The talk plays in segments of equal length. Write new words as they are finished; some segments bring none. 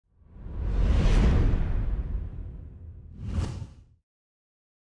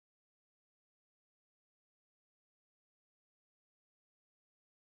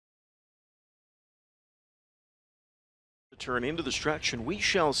Turn into the stretch, and We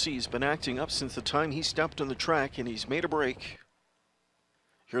Shall See has been acting up since the time he stepped on the track, and he's made a break.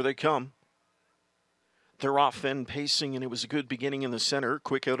 Here they come. They're off and pacing, and it was a good beginning in the center.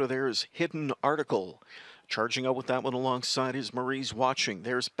 Quick out of there is Hidden Article. Charging out with that one alongside is Marie's Watching.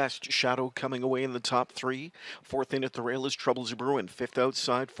 There's Best Shadow coming away in the top three. Fourth in at the rail is Troubles Brewing. Fifth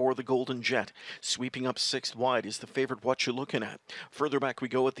outside for the Golden Jet. Sweeping up sixth wide is the favorite What You Looking At. Further back we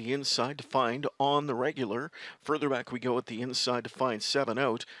go at the inside to find On the Regular. Further back we go at the inside to find Seven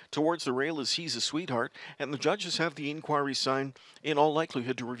Out. Towards the rail is He's a Sweetheart. And the judges have the inquiry sign in all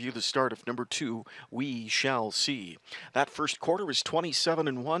likelihood to review the start of number 2, We Shall See. That first quarter is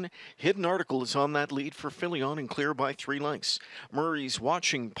 27-1. Hidden Article is on that lead for Filion and clear by 3 lengths. Murray's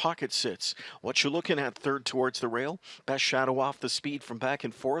Watching pocket sits. What You Looking At third towards the rail. Best Shadow off the speed from back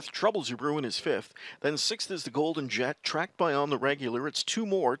and forth. Troubles You Brewing is fifth. Then sixth is the Golden Jet, tracked by On the Regular. It's 2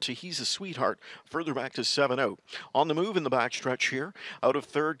 more to He's a Sweetheart. Further back to 7 Out. On the move in the backstretch here. Out of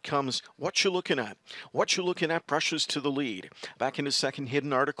third comes What You Looking At. What You Looking At brushes to the lead. Back into second,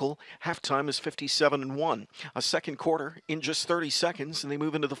 Hidden Article. Halftime is 57-1. A second quarter in just 30 seconds, and they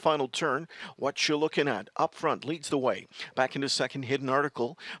move into the final turn. What You Looking At up front leads the way. Back into second, Hidden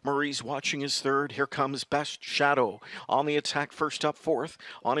Article. Murray's Watching is third. Here comes Best Shadow. On the attack, first up, fourth.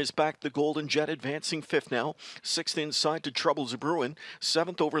 On his back, the Golden Jet advancing fifth now. Sixth inside to Troubles Brewing.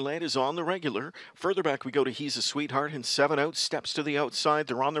 Seventh overland is On the Regular. Further back we go to He's a Sweetheart, and 7 Out steps to the outside.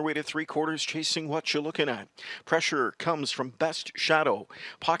 They're on their way to 3/4, chasing What You Looking At. Pressure comes from Best Shadow.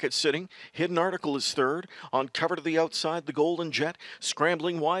 Pocket sitting. Hidden Article is third. On cover to the outside, the Golden Jet.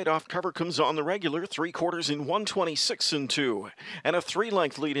 Scrambling wide off cover comes On the Regular. 3/4 in 1:26-2. And a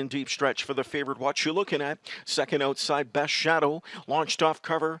 3-length lead in deep stretch for the favorite What You Looking At. Second outside, Best Shadow. Launched off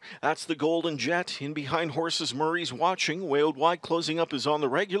cover. That's the Golden Jet. In behind horses, Murray's Watching. Way out wide, closing up is On the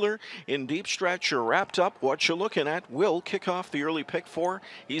Regular. In deep stretch, wrapped up. What You Looking At will kick off the early pick four.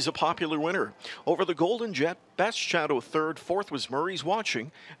 He's a popular winner. Over the Golden Jet, Best Shadow third. Fourth was Murray's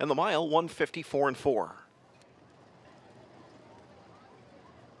Watching. And the mile, 1:54-4.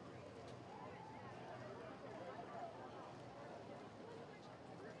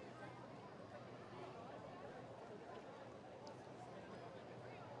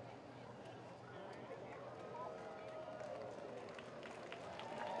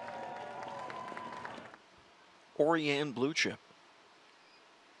 Oriane Blue Chip,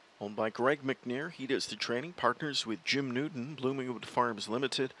 owned by Greg McNair. He does the training, partners with Jim Newton, Bloomingwood Farms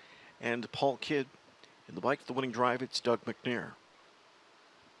Limited, and Paul Kidd. In the bike for the winning drive, it's Doug McNair.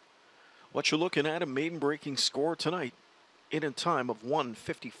 What You Looking At, a maiden breaking score tonight in a time of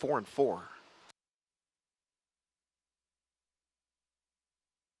 1:54-4.